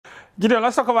Gideon,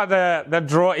 let's talk about the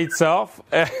draw itself.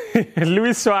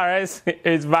 Luis Suarez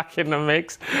is back in the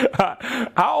mix.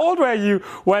 How old were you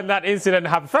when that incident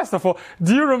happened? First of all,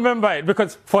 do you remember it?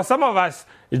 Because for some of us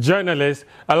journalists,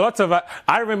 a lot of us,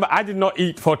 I remember I did not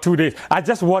eat for 2 days. I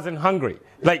just wasn't hungry.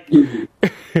 Like,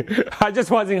 I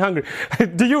just wasn't hungry.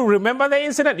 Do you remember the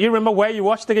incident? Do you remember where you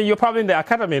watched the game? You're probably in the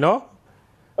academy, no?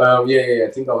 Yeah.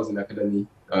 I think I was in the academy.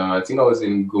 I think I was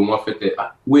in Goma Fete.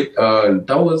 Wait,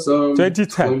 that was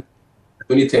 2010.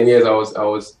 2010 years. I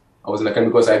was in the academy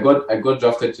because I got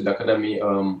drafted to the academy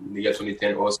in the year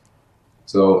 2010 also.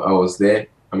 So I was there.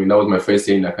 I mean, that was my first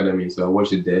year in the academy, so I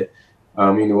watched it there.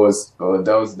 I mean, it was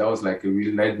that was like a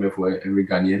real nightmare for every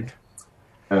Ghanaian.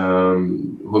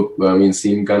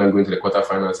 Seeing Ghana going to the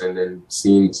quarterfinals and then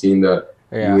seeing that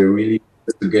we were really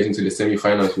close to getting to the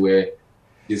semi-finals where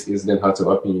this incident had to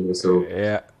happen. So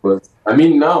but I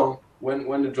mean, now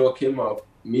when the draw came up,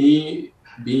 me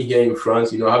being here in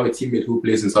France, I have a teammate who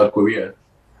plays in South Korea.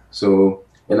 So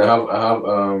and I have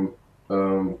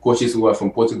coaches who are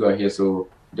from Portugal here. So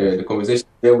the conversation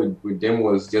there with them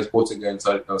was just Portugal and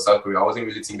South Korea. I wasn't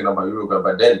really thinking about Uruguay,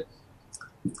 but then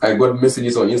I got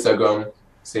messages on Instagram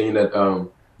saying that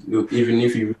look, even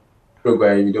if you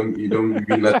Uruguay, you don't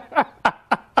win that.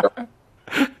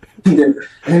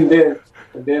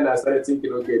 and then I started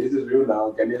thinking, okay, this is real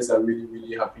now. Ghanaians are really,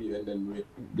 really happy, and then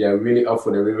they are really up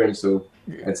for the revenge. So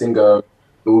I think it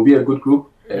will be a good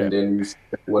group, and then we see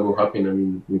what will happen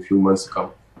in a few months to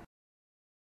come.